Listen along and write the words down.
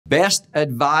Best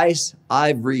advice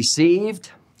I've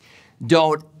received: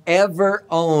 don't ever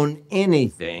own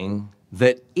anything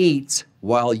that eats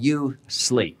while you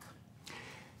sleep.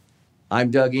 I'm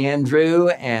Doug Andrew,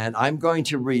 and I'm going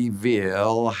to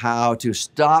reveal how to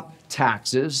stop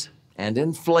taxes and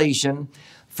inflation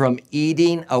from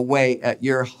eating away at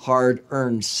your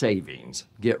hard-earned savings.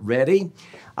 Get ready.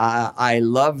 I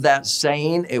love that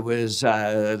saying. It was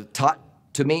taught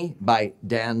to me by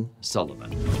Dan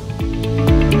Sullivan.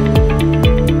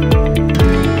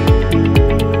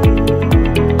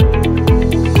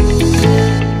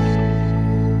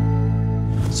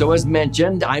 So as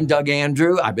mentioned, I'm Doug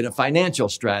Andrew. I've been a financial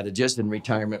strategist and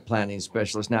retirement planning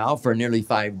specialist now for nearly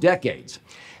 5 decades.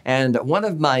 And one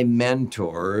of my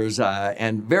mentors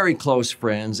and very close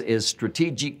friends is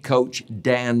strategic coach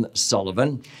Dan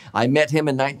Sullivan. I met him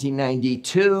in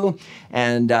 1992,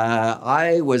 and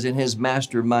I was in his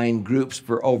mastermind groups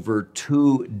for over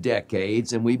 2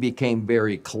 decades, and we became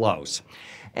very close.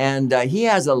 And he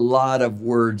has a lot of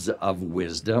words of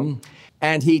wisdom.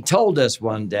 And he told us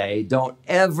one day, don't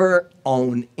ever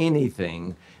own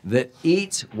anything that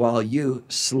eats while you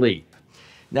sleep.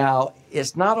 Now,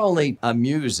 it's not only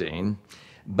amusing,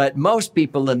 but most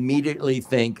people immediately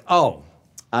think, don't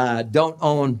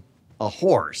own a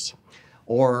horse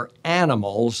or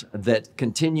animals that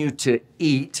continue to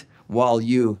eat while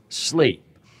you sleep.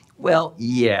 Well,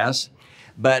 yes,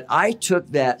 but I took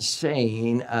that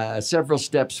saying several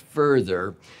steps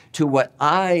further to what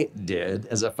I did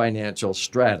as a financial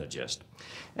strategist.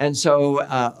 And so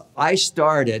I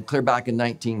started clear back in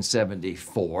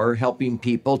 1974, helping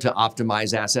people to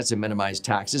optimize assets and minimize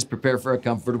taxes, prepare for a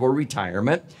comfortable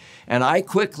retirement. And I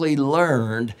quickly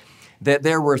learned that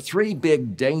there were 3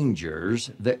 big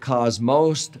dangers that cause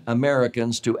most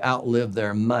Americans to outlive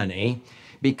their money,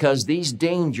 because these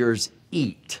dangers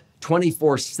eat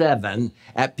 24/7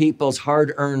 at people's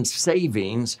hard-earned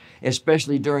savings,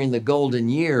 especially during the golden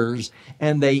years,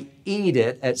 and they eat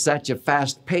it at such a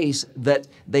fast pace that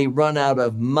they run out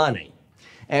of money.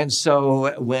 And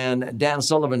so when Dan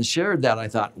Sullivan shared that, I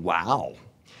thought, wow,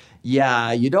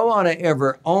 yeah, you don't want to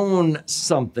ever own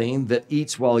something that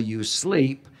eats while you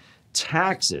sleep.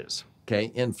 Taxes,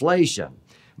 okay, inflation,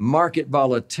 market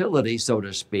volatility, so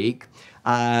to speak,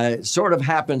 sort of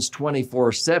happens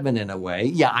 24/7 in a way.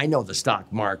 Yeah, I know the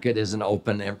stock market isn't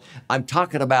open. I'm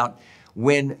talking about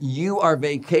when you are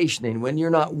vacationing, when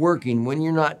you're not working, when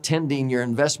you're not tending your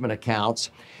investment accounts,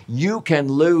 you can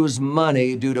lose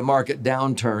money due to market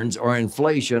downturns or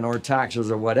inflation or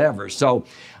taxes or whatever. So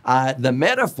the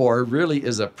metaphor really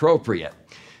is appropriate.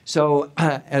 So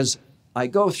as I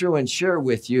go through and share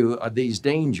with you these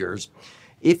dangers,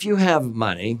 if you have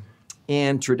money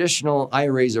in traditional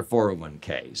IRAs or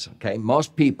 401ks, okay,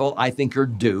 most people, I think, are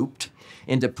duped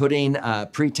into putting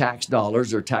pre-tax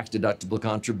dollars or tax-deductible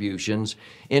contributions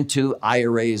into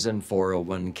IRAs and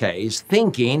 401ks,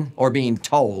 thinking or being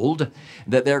told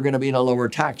that they're going to be in a lower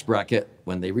tax bracket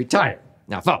when they retire.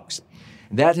 Now, folks,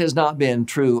 that has not been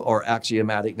true or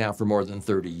axiomatic now for more than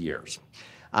 30 years.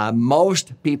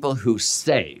 Most people who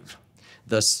save,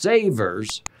 the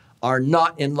savers, are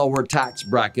not in lower tax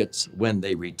brackets when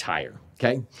they retire,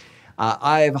 okay?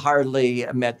 I've hardly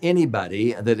met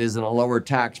anybody that is in a lower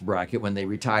tax bracket when they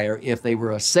retire if they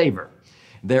were a saver.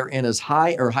 They're in as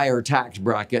high or higher tax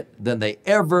bracket than they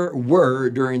ever were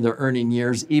during their earning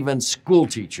years, even school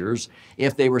teachers,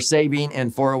 if they were saving in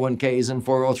 401ks and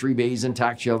 403bs and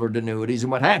tax sheltered annuities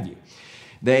and what have you.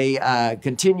 They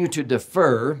continue to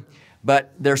defer,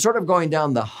 but they're sort of going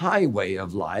down the highway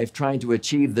of life, trying to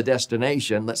achieve the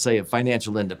destination, let's say, of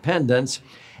financial independence,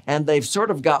 and they've sort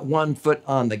of got one foot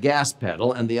on the gas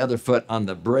pedal and the other foot on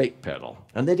the brake pedal.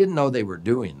 And they didn't know they were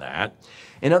doing that.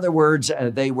 In other words,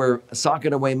 they were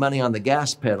socking away money on the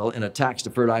gas pedal in a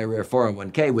tax-deferred IRA or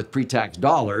 401k with pre-tax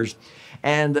dollars,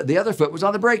 and the other foot was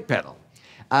on the brake pedal.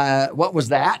 What was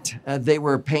that? They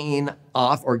were paying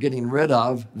off or getting rid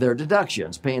of their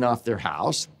deductions, paying off their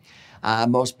house.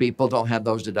 Most people don't have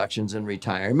those deductions in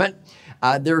retirement.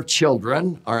 Their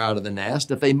children are out of the nest.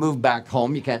 If they move back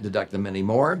home, you can't deduct them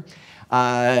anymore.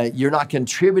 You're not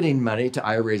contributing money to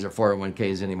IRAs or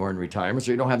 401ks anymore in retirement,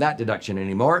 so you don't have that deduction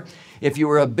anymore. If you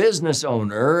were a business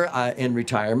owner in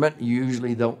retirement, you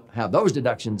usually don't have those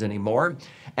deductions anymore.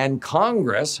 And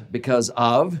Congress, because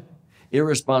of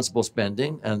irresponsible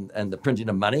spending and the printing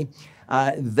of money,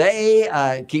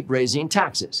 they keep raising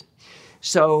taxes.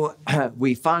 So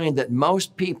we find that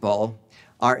most people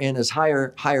are in as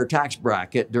higher tax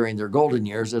bracket during their golden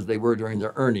years as they were during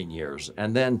their earning years.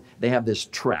 And then they have this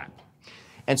trap.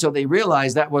 And so they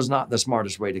realized that was not the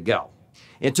smartest way to go.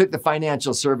 It took the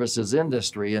financial services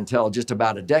industry until just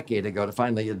about a decade ago to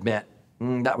finally admit,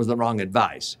 That was the wrong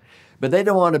advice. But they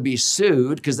don't want to be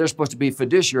sued because they're supposed to be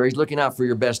fiduciaries looking out for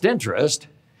your best interest.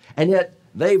 And yet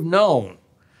they've known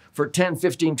for 10,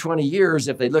 15, 20 years,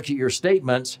 if they look at your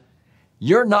statements,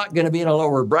 you're not going to be in a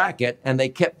lower bracket, and they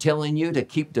kept telling you to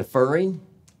keep deferring.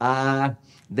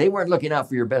 They weren't looking out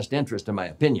for your best interest, in my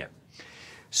opinion.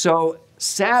 So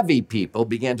savvy people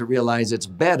began to realize it's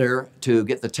better to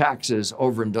get the taxes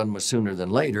over and done with sooner than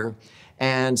later.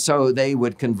 And so they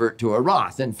would convert to a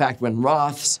Roth. In fact, when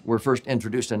Roths were first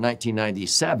introduced in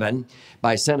 1997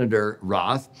 by Senator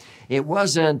Roth, it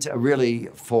wasn't really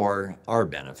for our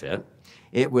benefit.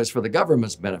 It was for the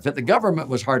government's benefit. The government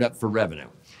was hard up for revenue.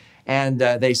 And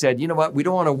they said, you know what, we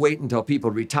don't want to wait until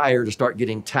people retire to start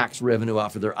getting tax revenue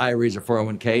off of their IRAs or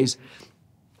 401ks.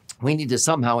 We need to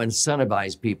somehow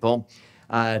incentivize people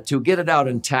to get it out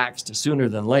and taxed sooner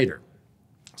than later.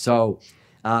 So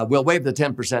we'll waive the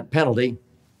 10% penalty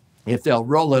if they'll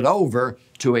roll it over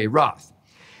to a Roth.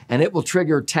 And it will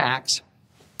trigger tax,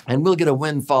 and we'll get a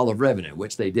windfall of revenue,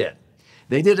 which they did.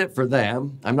 They did it for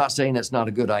them. I'm not saying it's not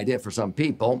a good idea for some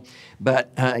people,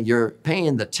 but you're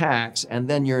paying the tax, and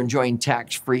then you're enjoying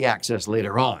tax-free access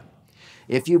later on.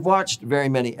 If you've watched very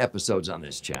many episodes on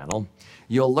this channel,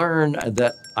 you'll learn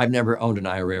that I've never owned an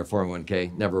IRA or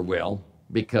 401k, never will,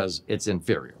 because it's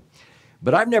inferior.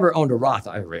 But I've never owned a Roth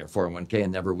IRA or 401k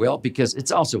and never will because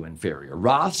it's also inferior.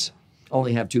 Roths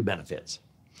only have two benefits.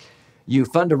 You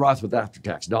fund a Roth with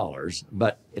after-tax dollars,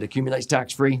 but it accumulates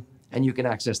tax-free, and you can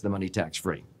access the money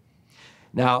tax-free.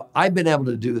 Now, I've been able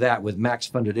to do that with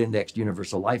max-funded indexed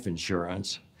universal life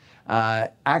insurance.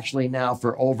 Actually now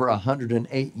for over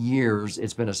 108 years,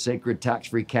 it's been a sacred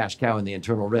tax-free cash cow in the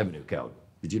Internal Revenue Code.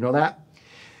 Did you know that?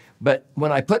 But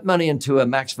when I put money into a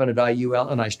max-funded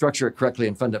IUL and I structure it correctly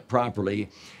and fund it properly,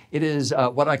 it is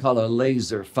what I call a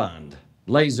laser fund.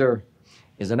 Laser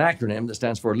is an acronym that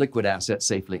stands for Liquid Asset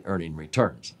Safely Earning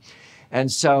Returns. And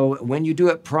so when you do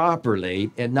it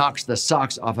properly, it knocks the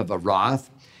socks off of a Roth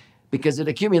because it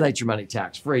accumulates your money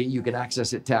tax-free. You can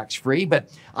access it tax-free, but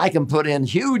I can put in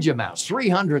huge amounts,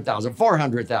 $300,000,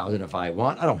 $400,000 if I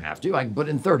want. I don't have to. I can put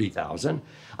in $30,000.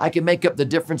 I can make up the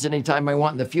difference anytime I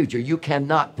want in the future. You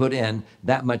cannot put in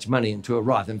that much money into a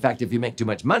Roth. In fact, if you make too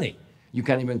much money, you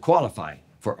can't even qualify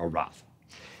for a Roth.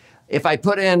 If I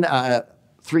put in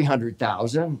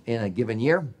 $300,000 in a given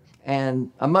year,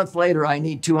 and a month later I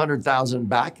need $200,000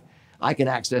 back, I can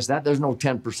access that. There's no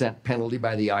 10% penalty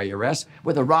by the IRS.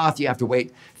 With a Roth, you have to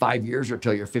wait 5 years or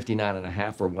till you're 59 and a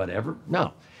half or whatever.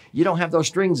 No, you don't have those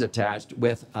strings attached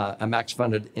with a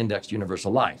max-funded indexed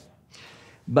universal life.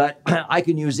 But I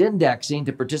can use indexing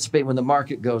to participate when the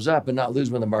market goes up and not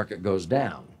lose when the market goes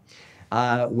down.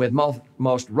 With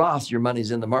most Roths, your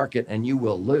money's in the market and you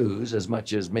will lose as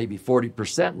much as maybe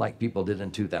 40% like people did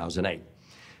in 2008.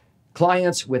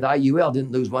 Clients with IUL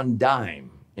didn't lose one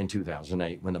dime in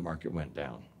 2008 when the market went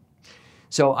down.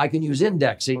 So I can use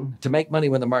indexing to make money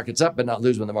when the market's up but not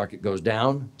lose when the market goes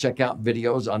down. Check out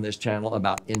videos on this channel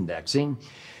about indexing.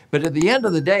 But at the end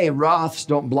of the day, Roths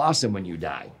don't blossom when you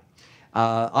die.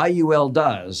 IUL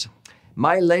does.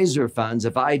 My laser funds,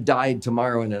 if I died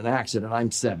tomorrow in an accident,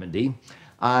 I'm 70,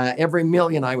 every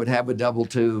million I would have would double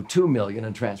to 2 million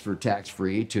and transfer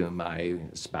tax-free to my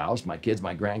spouse, my kids,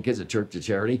 my grandkids, a church, a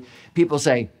charity. People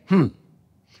say,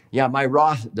 yeah, my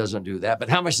Roth doesn't do that, but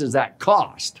how much does that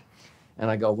cost?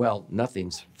 And I go, well,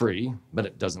 nothing's free, but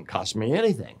it doesn't cost me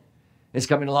anything. It's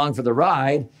coming along for the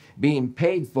ride, being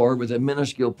paid for with a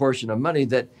minuscule portion of money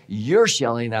that you're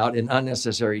shelling out in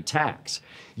unnecessary tax.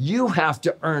 You have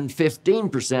to earn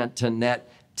 15% to net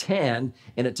 10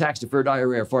 in a tax-deferred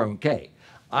IRA or 401k.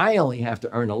 I only have to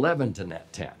earn 11 to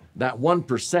net 10. That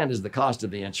 1% is the cost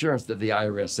of the insurance that the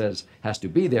IRS says has to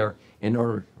be there in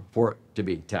order for it to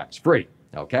be tax-free,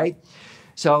 okay?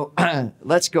 So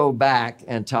let's go back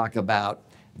and talk about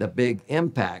the big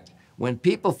impact. When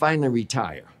people finally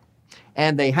retire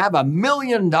and they have $1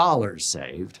 million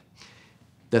saved,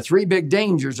 the three big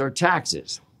dangers are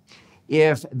taxes.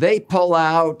 If they pull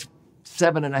out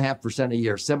 7.5% a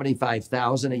year,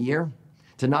 $75,000 a year,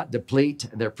 to not deplete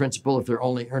their principal if they're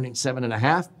only earning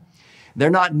 7.5, they're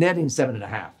not netting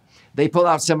 7.5. They pull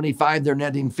out 75, they're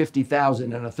netting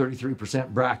 50,000 in a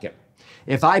 33% bracket.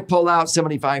 If I pull out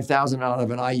 75,000 out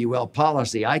of an IUL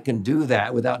policy, I can do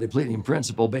that without depleting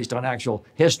principal based on actual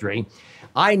history.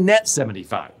 I net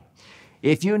 75.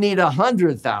 If you need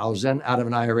 100,000 out of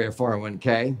an IRA or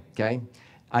 401k, okay,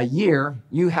 a year,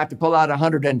 you have to pull out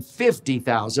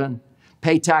 150,000,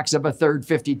 pay tax of a third,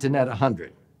 50 to net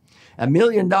 100. $1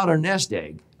 million nest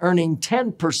egg earning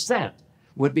 10%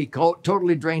 would be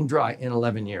totally drained dry in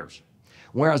 11 years.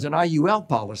 Whereas an IUL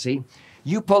policy,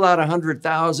 You pull out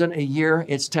 $100,000 a year,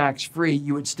 it's tax-free.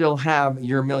 You would still have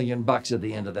your $1 million at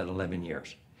the end of that 11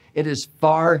 years. It is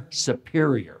far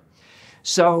superior.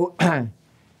 So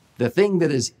the thing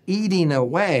that is eating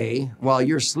away while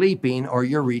you're sleeping or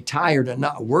you're retired and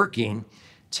not working,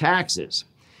 taxes,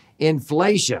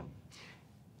 inflation.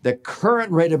 The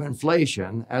current rate of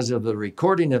inflation, as of the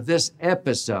recording of this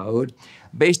episode,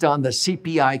 based on the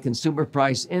CPI Consumer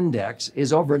Price Index,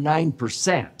 is over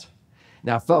 9%.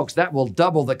 Now, folks, that will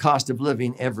double the cost of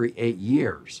living every 8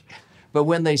 years. But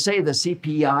when they say the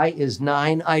CPI is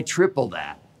 9, I triple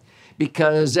that,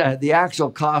 because the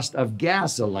actual cost of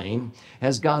gasoline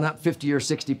has gone up 50 or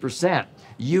 60%,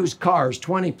 used cars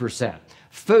 20%,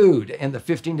 food in the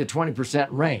 15 to 20%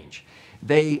 range.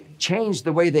 They changed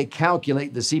the way they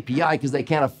calculate the CPI because they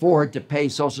can't afford to pay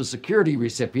Social Security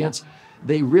recipients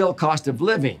the real cost of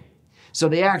living. So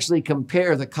they actually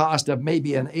compare the cost of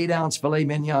maybe an 8-ounce filet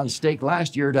mignon steak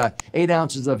last year to 8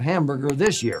 ounces of hamburger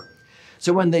this year.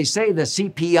 So when they say the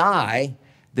CPI,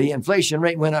 the inflation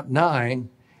rate went up 9,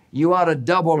 you ought to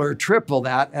double or triple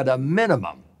that at a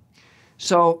minimum.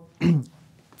 So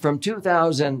from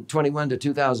 2021 to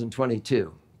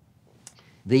 2022,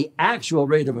 the actual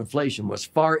rate of inflation was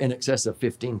far in excess of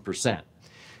 15%.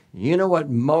 You know what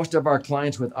most of our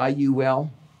clients with IUL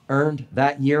earned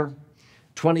that year?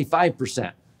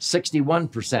 25%,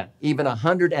 61%, even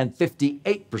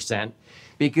 158%,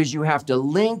 because you have to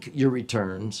link your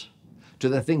returns to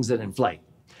the things that inflate.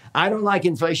 I don't like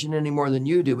inflation any more than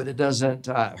you do, but it doesn't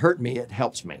hurt me, it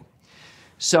helps me.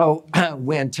 So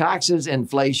when taxes,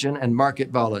 inflation, and market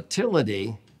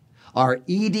volatility are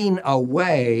eating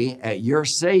away at your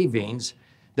savings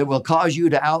that will cause you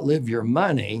to outlive your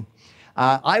money,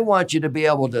 I want you to be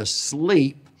able to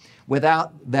sleep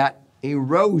without that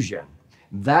erosion.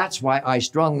 That's why I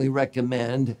strongly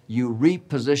recommend you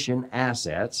reposition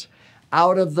assets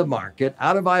out of the market,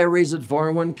 out of IRAs and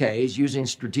 401ks, using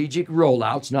strategic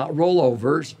rollouts, not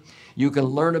rollovers. You can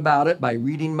learn about it by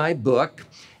reading my book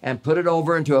and put it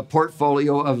over into a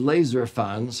portfolio of laser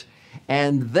funds.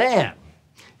 And then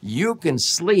you can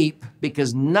sleep,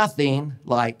 because nothing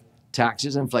like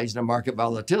taxes, inflation, and market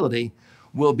volatility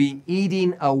will be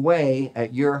eating away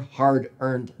at your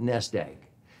hard-earned nest egg.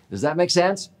 Does that make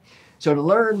sense? So to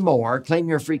learn more, claim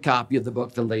your free copy of the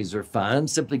book, The Laser Fund.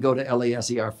 Simply go to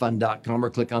laserfund.com or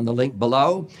click on the link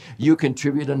below. You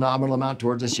contribute a nominal amount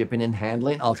towards the shipping and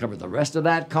handling. I'll cover the rest of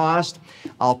that cost.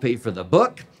 I'll pay for the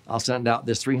book. I'll send out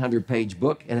this 300-page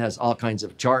book. It has all kinds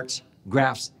of charts,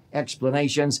 graphs,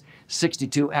 explanations,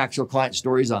 62 actual client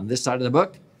stories on this side of the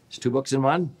book. It's 2 books in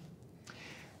one.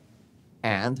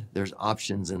 And there's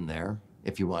options in there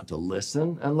if you want to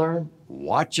listen and learn,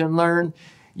 watch and learn.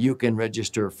 You can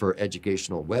register for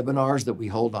educational webinars that we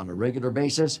hold on a regular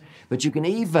basis, but you can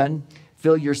even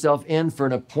fill yourself in for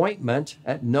an appointment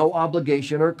at no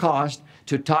obligation or cost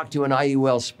to talk to an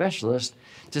IUL specialist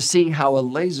to see how a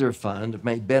laser fund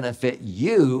may benefit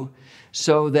you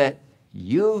so that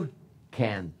you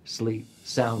can sleep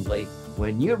soundly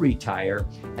when you retire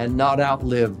and not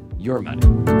outlive your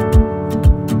money.